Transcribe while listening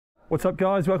What's up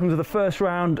guys, welcome to the first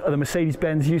round of the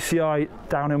Mercedes-Benz UCI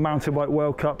Downhill Mountain Bike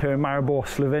World Cup here in Maribor,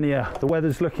 Slovenia. The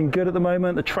weather's looking good at the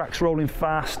moment, the track's rolling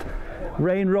fast,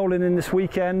 rain rolling in this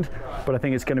weekend, but I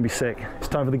think it's going to be sick. It's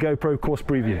time for the GoPro course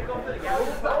preview.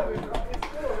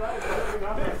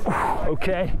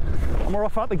 Okay, we're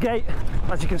off out the gate.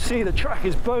 As you can see, the track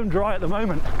is bone dry at the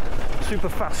moment. Super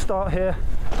fast start here,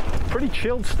 pretty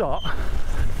chilled start,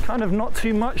 kind of not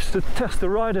too much to test the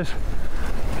riders.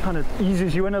 Kind of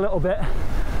eases you in a little bit,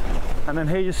 and then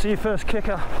here you see your first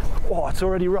kicker. Oh, it's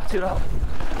already rutted up,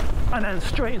 and then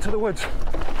straight into the woods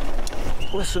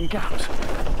with some gaps.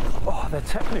 Oh, they're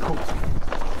technical.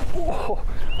 Oh,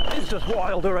 it's just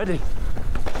wild already.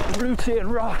 Rooty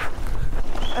and rough,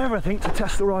 everything to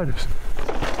test the riders.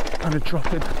 Kind of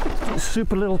dropping. It's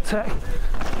super little tech,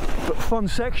 but fun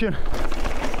section.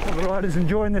 All the riders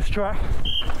enjoying this track,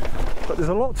 but there's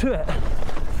a lot to it.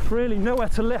 Really nowhere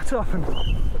to let up and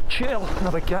chill.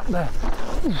 Another gap there.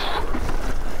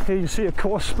 Here you see a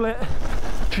course split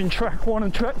between track 1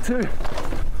 and track 2.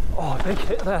 Oh, big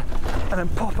hit there, and then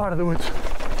pop out of the woods.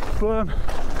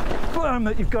 Berm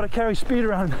that you've got to carry speed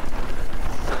around.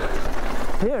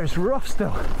 Here it's rough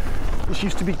still. This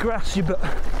used to be grassy, but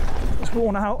it's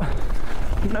worn out.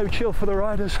 No chill for the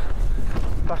riders.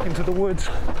 Back into the woods.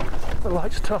 The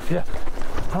light's tough here.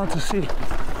 Hard to see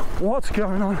what's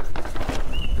going on.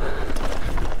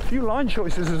 Few line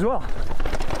choices as well.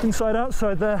 Inside,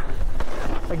 outside there.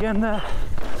 Again there.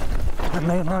 The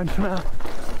main line for now.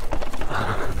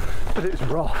 But it's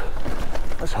rough.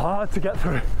 It's hard to get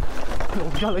through.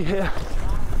 Little gully here.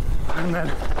 And then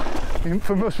the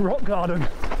infamous rock garden.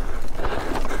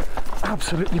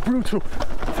 Absolutely brutal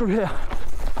through here.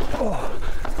 Oh.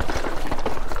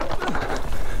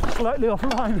 Slightly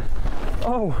offline.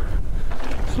 Oh.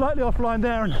 Slightly offline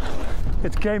there, and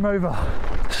it's game over.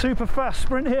 Super fast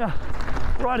sprint here.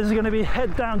 Riders are going to be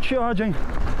head down charging.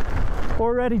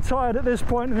 Already tired at this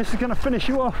point, and this is going to finish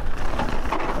you off.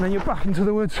 And then you're back into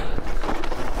the woods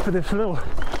for this little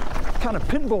kind of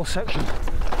pinball section.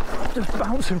 Just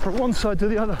bouncing from one side to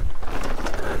the other.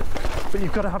 But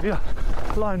you've got to have your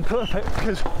line perfect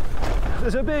because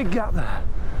there's a big gap there.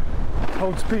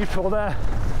 Hold speed for there.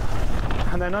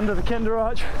 And then under the Kinder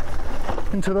Arch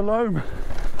into the loam.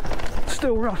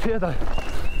 Still rough here though.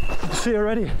 You can see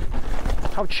already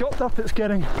how chopped up it's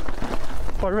getting.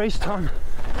 By race time,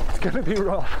 it's going to be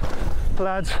rough.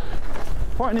 Lads,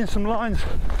 finding some lines.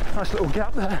 Nice little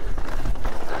gap there.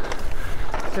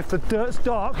 If the dirt's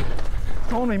dark,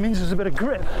 normally means there's a bit of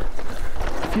grip.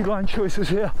 A few line choices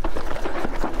here.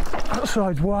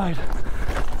 Outside wide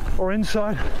or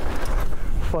inside.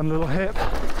 Fun little hip.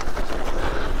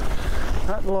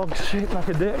 That log's shaped like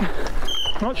a dick.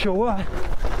 Not sure why.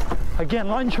 Again,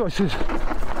 line choices,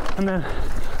 and then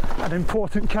an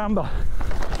important camber.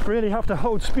 Really have to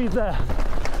hold speed there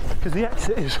because the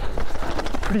exit is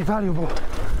pretty valuable.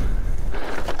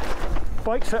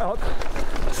 Bike setup,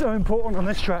 so important on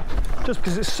this track, just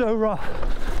because it's so rough.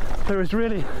 There is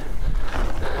really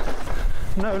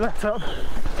no let up.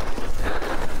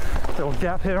 Little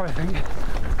gap here, I think.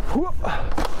 Whoop.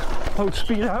 Hold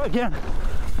speed out again.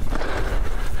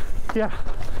 Yeah,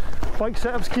 bike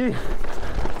setup's key.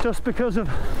 Just because of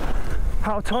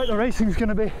how tight the racing is going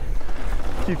to be,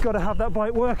 you've got to have that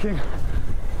bike working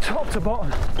top to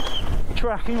bottom,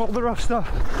 tracking all the rough stuff,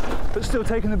 but still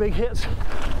taking the big hits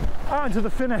out into the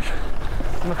finish.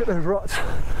 And look at those ruts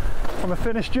on the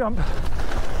finish jump,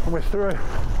 and we're through.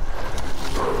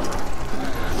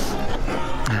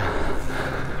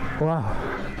 Wow,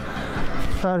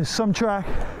 that is some track.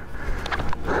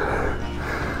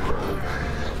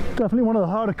 Definitely one of the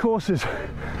harder courses.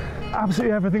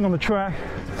 Absolutely everything on the track.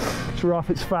 It's rough,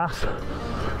 it's fast.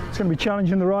 It's going to be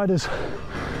challenging the riders,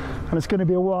 and it's going to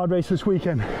be a wild race this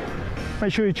weekend.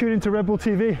 Make sure you tune into Red Bull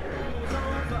TV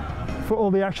for all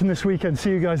the action this weekend. See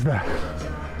you guys there.